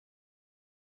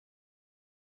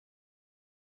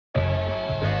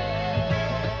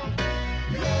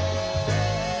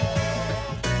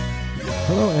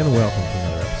Hello and welcome to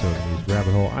another episode of Music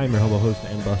Rabbit Hole. I'm your hobo host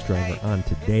and bus driver on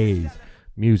today's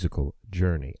musical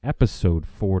journey. Episode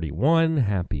 41.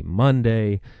 Happy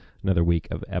Monday. Another week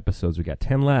of episodes. We got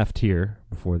 10 left here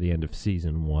before the end of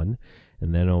season 1.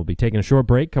 And then I'll be taking a short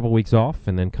break, couple weeks off,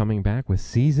 and then coming back with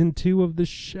season 2 of the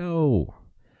show.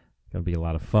 Going to be a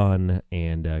lot of fun,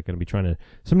 and going to be trying to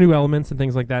some new elements and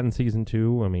things like that in season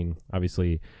 2. I mean,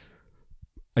 obviously,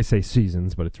 I say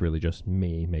seasons, but it's really just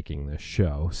me making this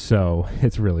show. So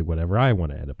it's really whatever I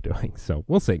want to end up doing. So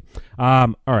we'll see.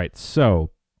 All right,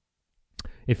 so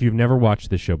if you've never watched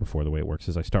this show before, the way it works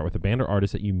is I start with a band or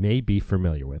artist that you may be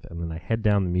familiar with, and then I head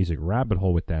down the music rabbit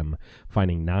hole with them,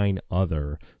 finding 9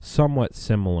 other somewhat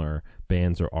similar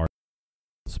bands or artists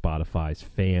Spotify's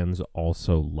fans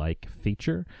also like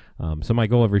feature. So my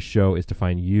goal every show is to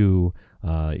find you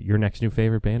your next new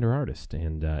favorite band or artist,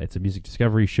 and it's a music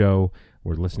discovery show.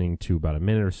 We're listening to about a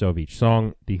minute or so of each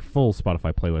song. The full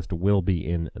Spotify playlist will be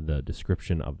in the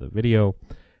description of the video,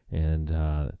 and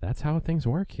that's how things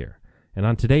work here. And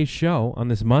on today's show, on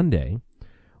this Monday,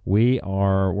 we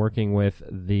are working with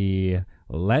the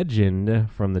legend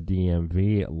from the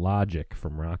DMV, Logic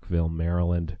from Rockville,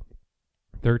 Maryland.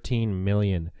 13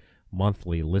 million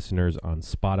monthly listeners on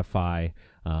Spotify.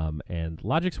 And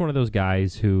Logic's one of those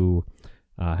guys who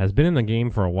has been in the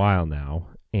game for a while now.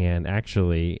 And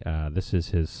actually, this is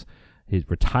his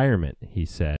retirement, he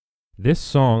said. This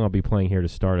song I'll be playing here to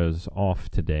start us off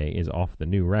today is off the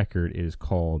new record. It is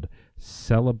called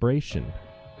Celebration,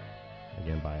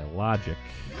 again by Logic.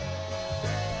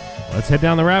 Let's head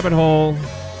down the rabbit hole.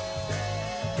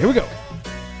 Here we go.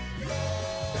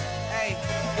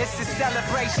 It's a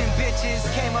celebration, bitches.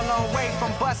 Came a long way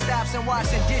from bus stops and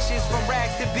washing dishes, from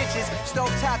rags to bitches,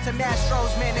 stovetop to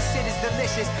Mastros, man, this shit is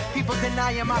delicious. People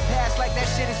denying my past like that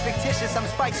shit is fictitious. I'm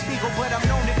Spike Spiegel, but I'm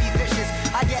known to be vicious.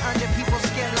 I get under people's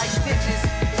skin like stitches.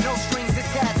 No strings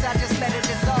attached, I just let it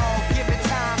dissolve. Give it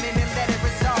time and then let it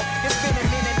resolve. It's been a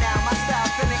minute now, my style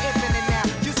feeling infinite now.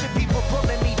 Used to people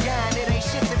pulling me down, it ain't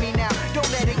shit to me now. Don't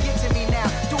let it get to me now.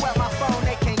 Throughout my phone,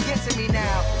 they can't get to me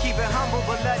now. Keep it humble,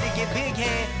 but love to get big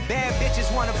head. Bad bitches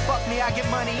wanna fuck me, I get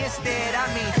money instead. I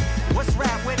mean, what's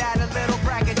rap without a little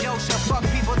braggadocio? Fuck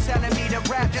people telling me to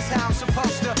rap just how I'm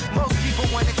supposed to. Most people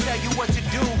wanna tell you what to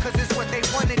do, cause it's what they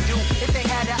wanna do if they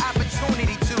had the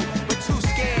opportunity to, but too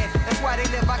scared. That's why they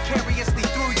live vicariously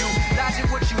through you. Logic,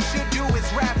 what you should do is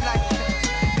rap like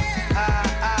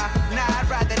nah, I'd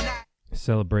rather not.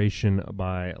 Celebration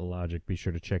by Logic. Be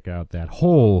sure to check out that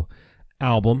whole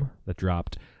album that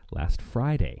dropped last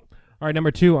Friday. All right,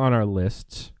 number 2 on our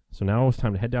list. So now it's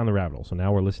time to head down the rabbit hole. So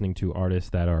now we're listening to artists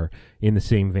that are in the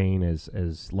same vein as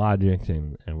Logic,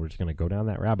 and we're just going to go down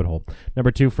that rabbit hole.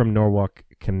 Number 2 from Norwalk,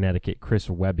 Connecticut, Chris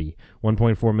Webby.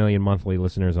 1.4 million monthly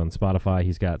listeners on Spotify.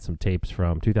 He's got some tapes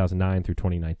from 2009 through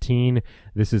 2019.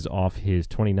 This is off his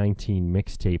 2019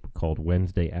 mixtape called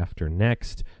Wednesday After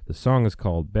Next. The song is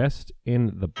called Best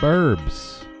in the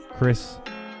Burbs. Chris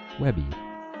Webby.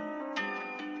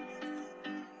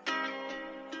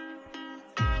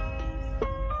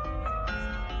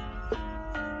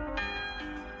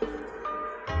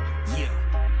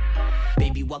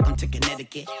 Welcome to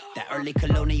Connecticut, that early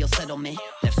colonial settlement.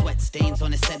 Left sweat stains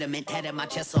on the sediment. Head in my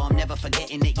chest, so I'm never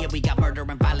forgetting it. Yeah, we got murder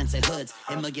and violence in hoods,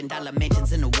 and $1 million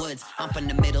mansions in the woods. I'm from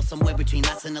the middle, somewhere between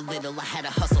lots and a little. I had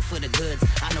to hustle for the goods.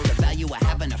 I know the value of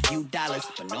having a few dollars,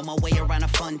 but know my way around a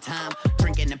fun time.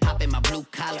 Drinking and popping my blue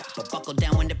collar, but buckle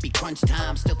down when it be crunch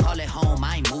time. Still call it home,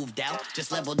 I ain't moved out.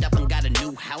 Just leveled up and got a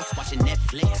new house. Watching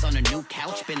Netflix on a new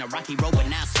couch. Been a rocky road, but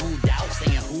now smoothed out.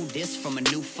 Saying who this from a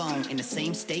new phone. In the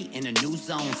same state, in a new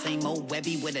zone. Same old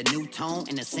Webby with a new tone.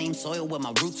 In the same soil where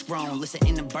my roots grown. Listen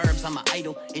in the burbs, I'm an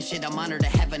idol. And shit, I'm honored to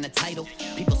having a title.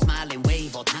 People smile and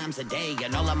wave all times a day.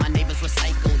 And all of my neighbors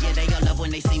recycle. Yeah, they all love when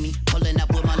they see me. Pulling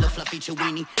up with my little fluffy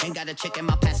chewini. Ain't got a chick in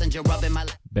my passenger rubbing my...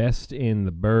 Best in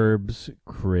the Burbs,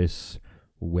 Chris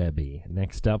Webby.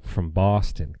 Next up from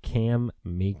Boston, Cam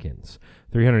Meekins.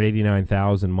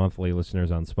 389,000 monthly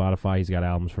listeners on Spotify. He's got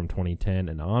albums from 2010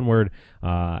 and onward.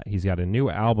 He's got a new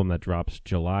album that drops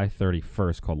July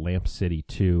 31st called Lamp City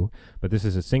 2. But this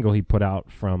is a single he put out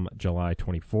from July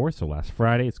 24th, so last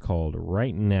Friday. It's called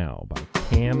Right Now by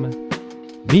Cam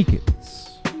Meekins.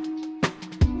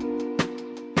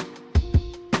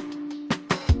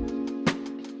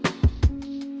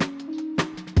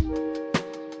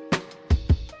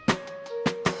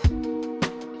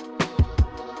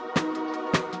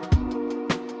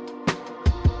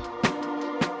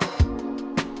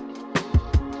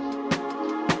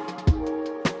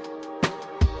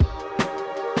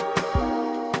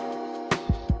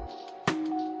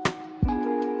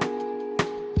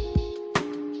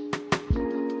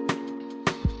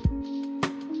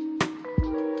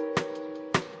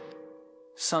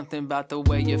 Something about the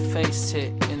way your face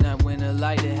hit in that winter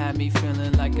light, it had me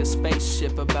feeling like a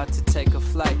spaceship about to take a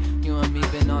flight. You and me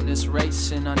been on this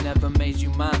race and I never made you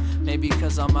mine. Maybe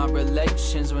cause all my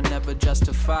relations were never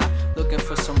justified. Looking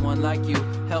for someone like you,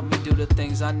 help me do the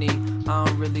things I need. I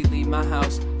don't really leave my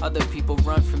house, other people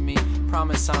run from me.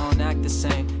 Promise I don't act the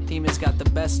same, demons got the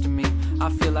best of me. I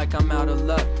feel like I'm out of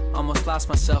luck, almost lost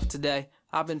myself today.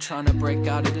 I've been trying to break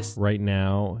out of this. Right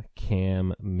now,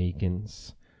 Cam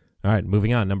Meekins. All right,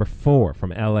 moving on. Number 4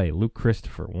 from L.A., Luke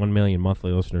Christopher. 1 million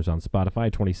monthly listeners on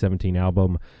Spotify. 2017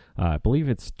 album. I believe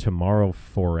it's Tomorrow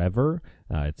Forever.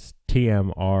 It's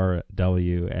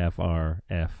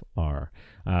TMRWFRFR.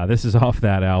 This is off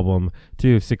that album.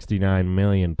 269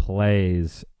 million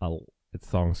plays. Its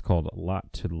song's called A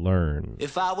Lot to Learn.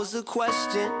 If I was a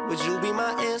question, would you be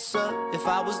my answer? If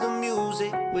I was the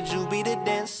music, would you be the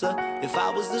dancer? If I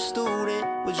was the student,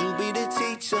 would you be the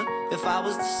teacher? If I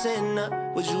was the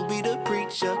sinner, would you be the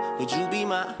preacher? Would you be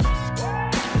my...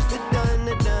 It's the done,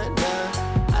 the done, done.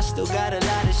 I still got a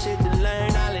lot of shit to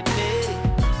learn, I'll admit it.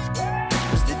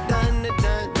 It's the done, the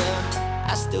done, done.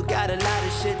 I still got a lot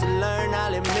of shit to learn,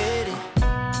 I'll admit it.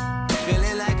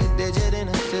 Feeling like a digit in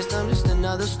a system, just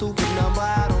another stupid number,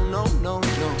 I don't know, no.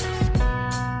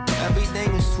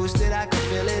 Everything is twisted, I can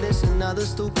feel it, it's another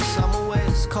stupid summer where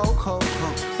it's cold.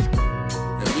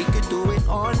 And we could do it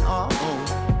on our own.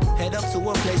 Head up to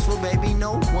a place where baby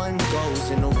no one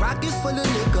goes. In a rocket full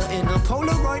of liquor, in a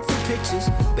Polaroid for pictures.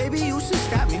 Baby, you should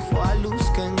stop me before I lose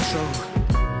control.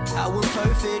 How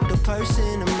imperfect the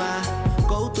person am I?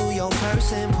 Go through your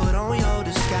person, put on your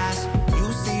disguise.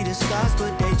 You see the stars,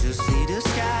 but they just see the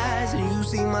skies. And you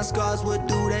see my scars, what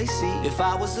do they see? If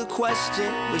I was a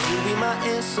question, would you be my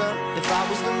answer? If I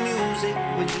was the music,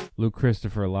 would you... Luke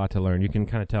Christopher, A Lot to Learn. You can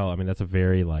kind of tell, I mean, that's a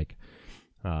very, like,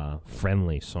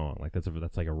 friendly song. Like, that's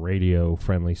like a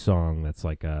radio-friendly song. That's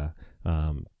like a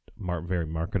very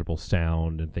marketable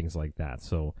sound and things like that.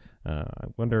 So I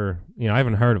wonder, I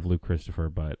haven't heard of Luke Christopher,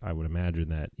 but I would imagine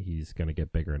that he's going to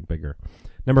get bigger and bigger.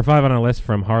 Number 5 on our list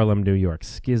from Harlem, New York,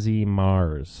 Skizzy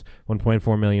Mars.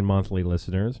 1.4 million monthly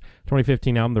listeners.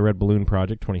 2015 album, The Red Balloon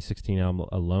Project. 2016 album,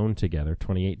 Alone Together.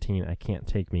 2018, I Can't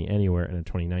Take Me Anywhere. And a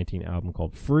 2019 album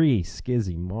called Free,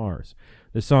 Skizzy Mars.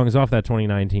 This song is off that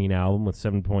 2019 album with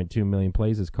 7.2 million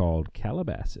plays. It's called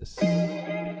Calabasas.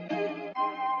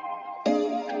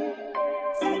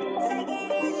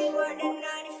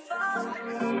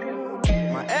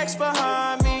 Ex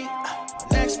behind me,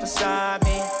 next beside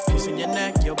me, kissing your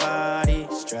neck, your body,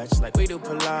 stretch like we do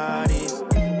Pilates.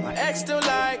 My ex still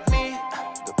like me,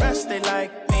 the rest they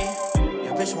like me.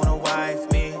 Your bitch wanna wife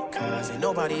me, cause ain't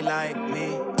nobody like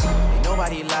me. Ain't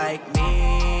nobody like me,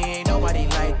 ain't nobody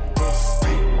like this.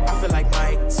 I feel like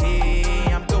Mike T,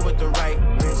 I'm good with the right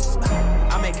wrist.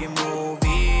 I'm making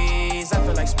movies, I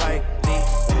feel like Spike Lee.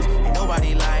 Ain't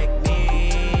nobody like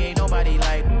me, ain't nobody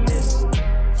like this.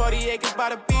 40 acres by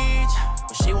the beach,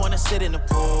 but she wanna sit in the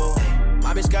pool.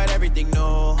 My bitch got everything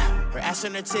new, her ass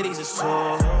and her titties is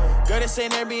tall. Girl, this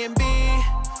ain't Airbnb,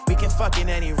 we can fuck in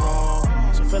any room.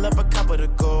 So fill up a cup of the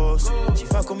goose. She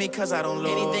fuck with me cause I don't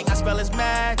lose. Anything I spell is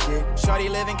magic. Shorty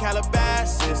live in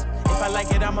Calabasas. If I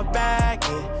like it, I'ma bag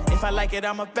it. If I like it,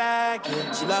 I'ma bag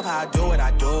it. She love how I do what I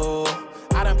do.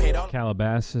 I done paid all.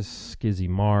 Calabasas, Skizzy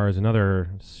Mars, another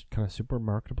kind of super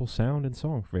marketable sound and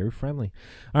song, very friendly.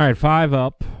 All right, 5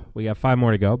 up. We got 5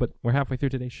 more to go, but we're halfway through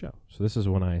today's show. So this is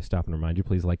when I stop and remind you,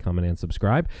 please like, comment, and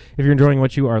subscribe. If you're enjoying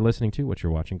what you are listening to, what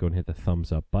you're watching, go and hit the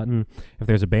thumbs up button. If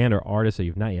there's a band or artist that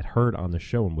you've not yet heard on the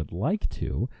show and would like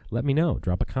to, let me know.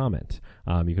 Drop a comment.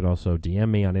 You can also DM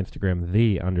me on Instagram,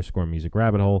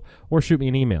 _musicrabbithole, or shoot me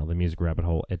an email,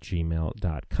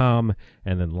 themusicrabbithole@gmail.com.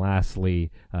 And then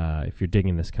lastly, if you're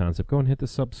digging this concept, go and hit the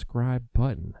subscribe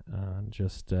button.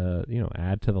 Just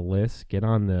add to the list. Get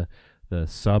on the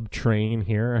sub train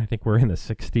here. I think we're in the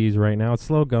 60s right now. It's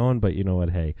slow going, but you know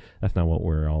what? Hey, that's not what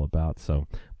we're all about. So,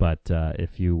 but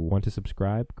if you want to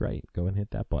subscribe, great. Go and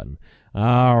hit that button.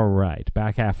 All right,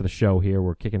 back half of the show here.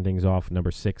 We're kicking things off.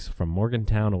 Number 6 from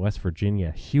Morgantown, West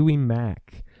Virginia, Huey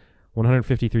Mack,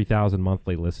 153,000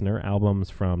 monthly listener. Albums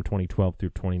from 2012 through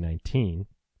 2019.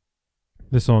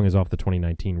 This song is off the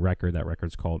 2019 record. That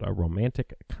record's called A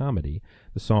Romantic Comedy.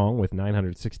 The song with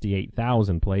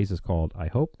 968,000 plays is called I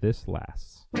Hope This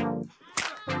Lasts.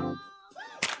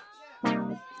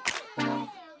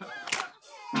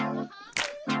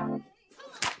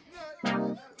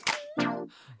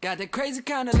 Got that crazy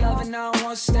kind of love and I don't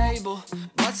want stable.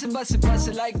 Bust it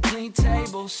like clean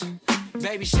tables.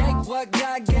 Baby, shake what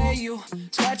God gave you.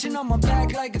 Scratching on my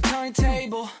back like a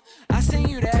turntable. I seen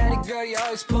you the addict, girl, you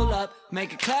always pull up.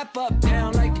 Make it clap up,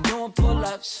 down like you're doing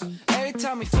pull-ups. Every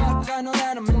time we fuck, I know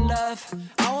that I'm in love.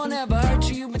 I won't ever hurt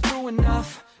you, you've been through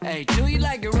enough. Hey, do you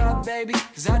like it rough, baby?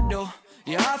 Cause I do.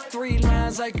 You're off 3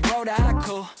 lines like you wrote a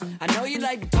haiku. I know you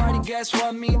like the party, guess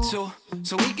what, me too.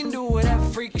 So we can do whatever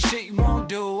freaky shit you won't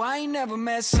do. I ain't never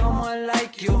met someone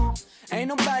like you. Ain't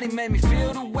nobody made me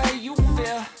feel the way you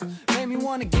feel. Made me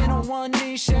wanna get on one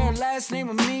knee, share a last name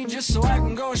with me, just so I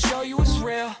can go and show you it's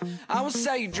real. I will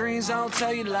sell you dreams, I don't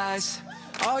tell you lies.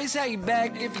 Always have you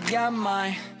back if you got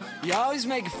mine. You always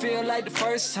make it feel like the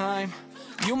first time.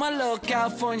 You my little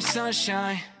California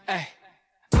sunshine. Ay.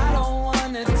 I don't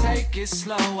wanna take it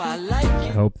slow, I like it.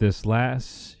 I hope this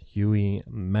lasts. Huey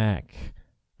Mack.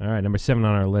 All right, number 7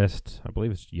 on our list. I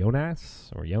believe it's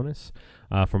Jonas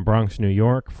from Bronx, New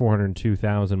York.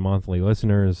 402,000 monthly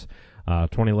listeners.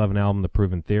 2011 album, The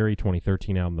Proven Theory.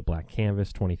 2013 album, The Black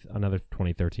Canvas. Another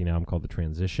 2013 album called The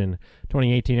Transition.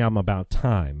 2018 album, About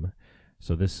Time.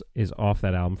 So this is off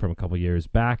that album from a couple years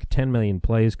back. 10 million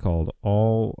plays, called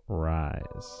All Rise.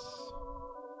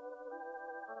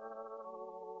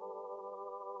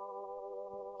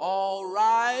 All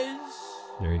rise.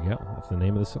 There you go. That's the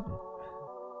name of the song.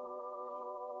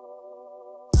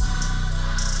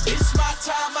 It's my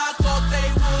time, I thought they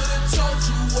would've told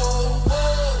you, whoa,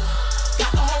 whoa.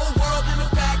 Got the whole world in the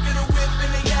back of the whip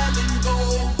and they yelling, go,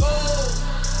 go.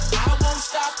 I won't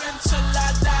stop until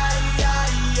I die,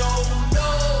 oh no,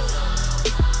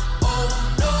 oh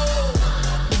no.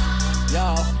 Yo,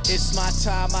 it's my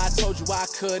time, I told you I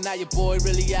could, now your boy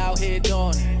really out here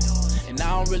doing it. And I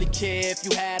don't really care if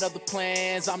you had other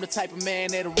plans, I'm the type of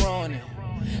man that'll run it.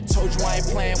 Told you I ain't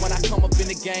playing when I come up in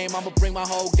the game, I'ma bring my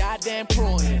whole goddamn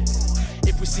crew in.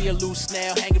 If we see a loose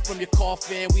snail hanging from your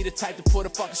coffin, we the type to put a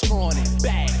fucking screw in it.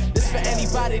 Bang! This for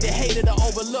anybody that hated or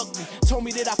overlooked me. Told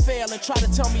me that I failed and tried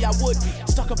to tell me I would be.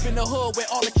 Stuck up in the hood where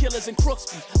all the killers and crooks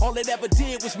be. All it ever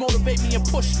did was motivate me and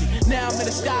push me. Now I'm in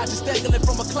the sky just dangling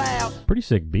from a cloud. Pretty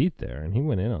sick beat there, and he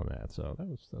went in on that, so that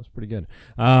was pretty good.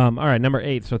 All right, number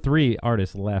 8. So 3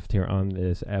 artists left here on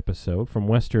this episode. From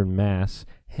Western Mass,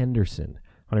 Henderson.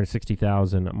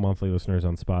 160,000 monthly listeners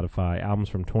on Spotify. Albums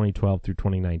from 2012 through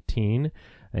 2019.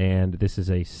 And this is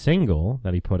a single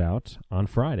that he put out on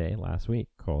Friday last week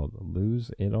called Lose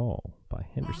It All by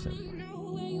Henderson.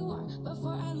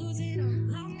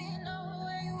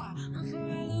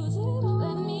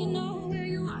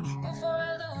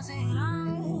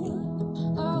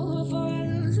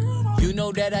 You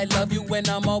know that I love you when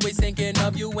I'm always thinking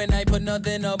of you. When I put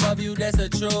nothing above you, that's the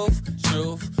truth.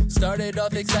 Started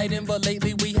off exciting, but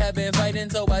lately we have been fighting.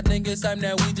 So I think it's time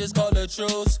that we just call a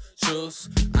truce.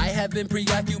 I have been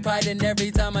preoccupied, and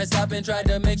every time I stop and try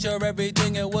to make sure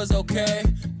everything it was okay.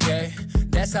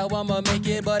 That's how I'ma make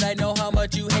it, but I know how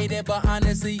much you hate it. But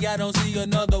honestly, I don't see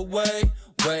another way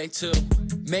to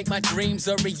make my dreams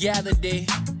a reality.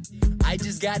 I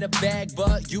just got a bag,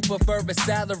 but you prefer a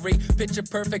salary. Picture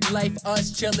perfect life,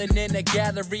 us chilling in a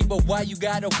gallery. But why you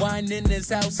gotta whine in this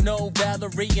house? No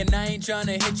Valerie, and I ain't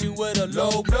tryna hit you with a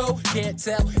low blow. Can't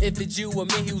tell if it's you or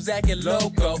me who's acting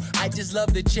loco. I just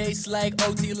love the chase like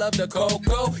OT love the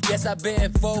cocoa. Yes, I've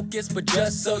been focused, but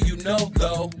just so you know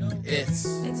though,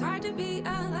 it's hard to be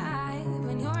alive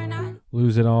when you're not.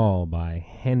 Lose It All by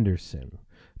Henderson.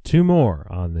 2 more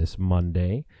on this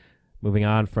Monday. Moving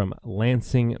on from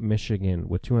Lansing, Michigan,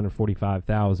 with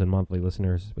 245,000 monthly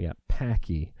listeners, we got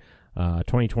Packy.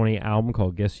 2020 album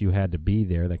called Guess You Had to Be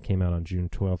There that came out on June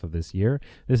 12th of this year.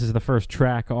 This is the first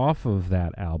track off of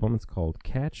that album. It's called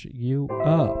Catch You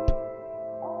Up.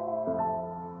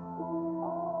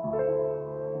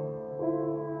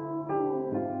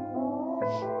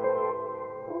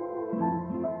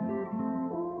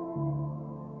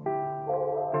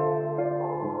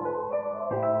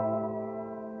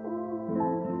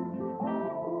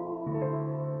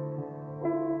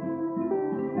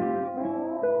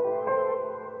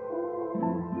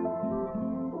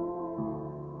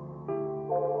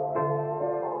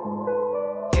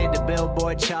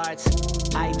 Billboard charts,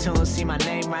 iTunes, see my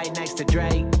name right next to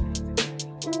Drake.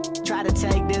 Try to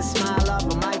take this smile off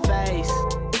of my face.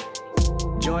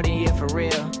 Jordan, yeah, for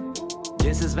real.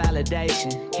 This is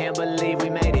validation. Can't believe we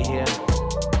made it here.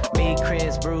 Me,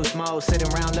 Chris, Bruce, Mo, sitting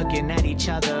around looking at each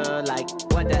other like,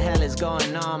 what the hell is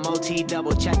going on? MOT,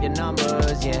 double check your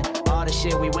numbers, yeah. All the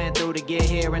shit we went through to get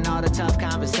here and all the tough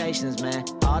conversations, man.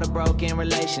 All the broken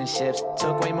relationships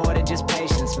took way more than just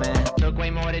patience,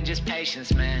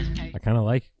 man. I kind of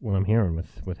like what I'm hearing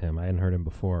with him. I hadn't heard him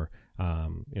before.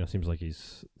 Seems like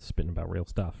he's spitting about real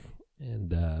stuff.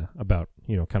 and about,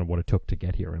 you know, kind of what it took to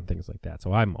get here and things like that.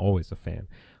 So I'm always a fan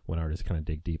when artists kind of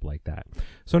dig deep like that.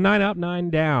 So 9 up, 9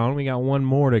 down. We got one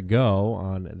more to go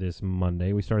on this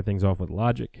Monday. We started things off with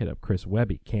Logic, hit up Chris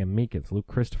Webby, Cam Meekins, Luke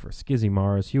Christopher, Skizzy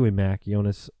Mars, Huey Mack,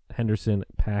 Jonas Henderson,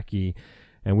 Packy,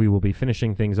 and we will be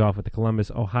finishing things off with the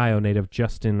Columbus, Ohio native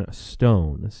Justin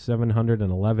Stone,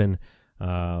 711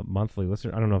 monthly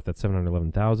listener. I don't know if that's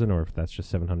 711,000 or if that's just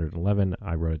 711.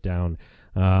 I wrote it down.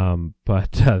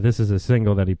 But this is a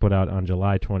single that he put out on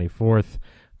July 24th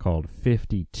called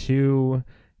 52.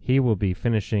 He will be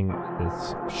finishing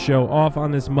this show off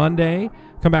on this Monday.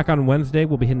 Come back on Wednesday.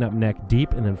 We'll be hitting up Neck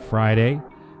Deep. And then Friday,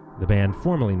 the band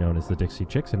formerly known as the Dixie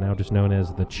Chicks and now just known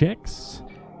as the Chicks.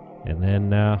 And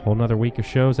then a whole nother week of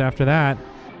shows after that.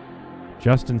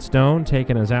 Justin Stone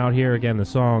taking us out here. Again, the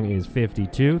song is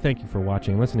 52. Thank you for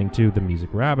watching and listening to The Music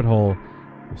Rabbit Hole.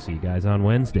 We'll see you guys on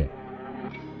Wednesday.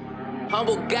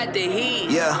 Humble got the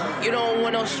heat. Yeah. You don't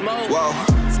want no smoke.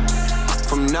 Whoa.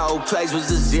 From no place was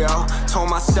a zero. Told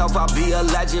myself I'll be a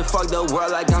legend. Fuck the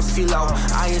world like I'm CeeLo.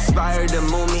 I inspired the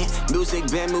movement. Music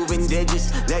been moving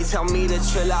digits. They tell me to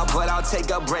chill out, but I'll take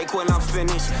a break when I'm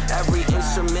finished. Every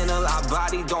instrumental I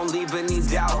body, don't leave any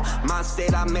doubt. Mind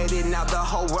state, I made it now. The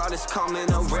whole world is coming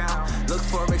around. Look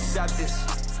for acceptance.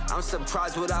 I'm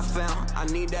surprised what I found. I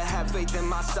need to have faith in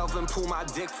myself and pull my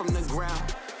dick from the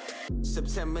ground.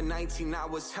 September 19, I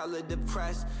was hella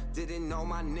depressed. Didn't know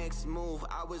my next move.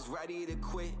 I was ready to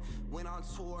quit. Went on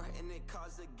tour and it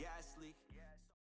caused a gas leak.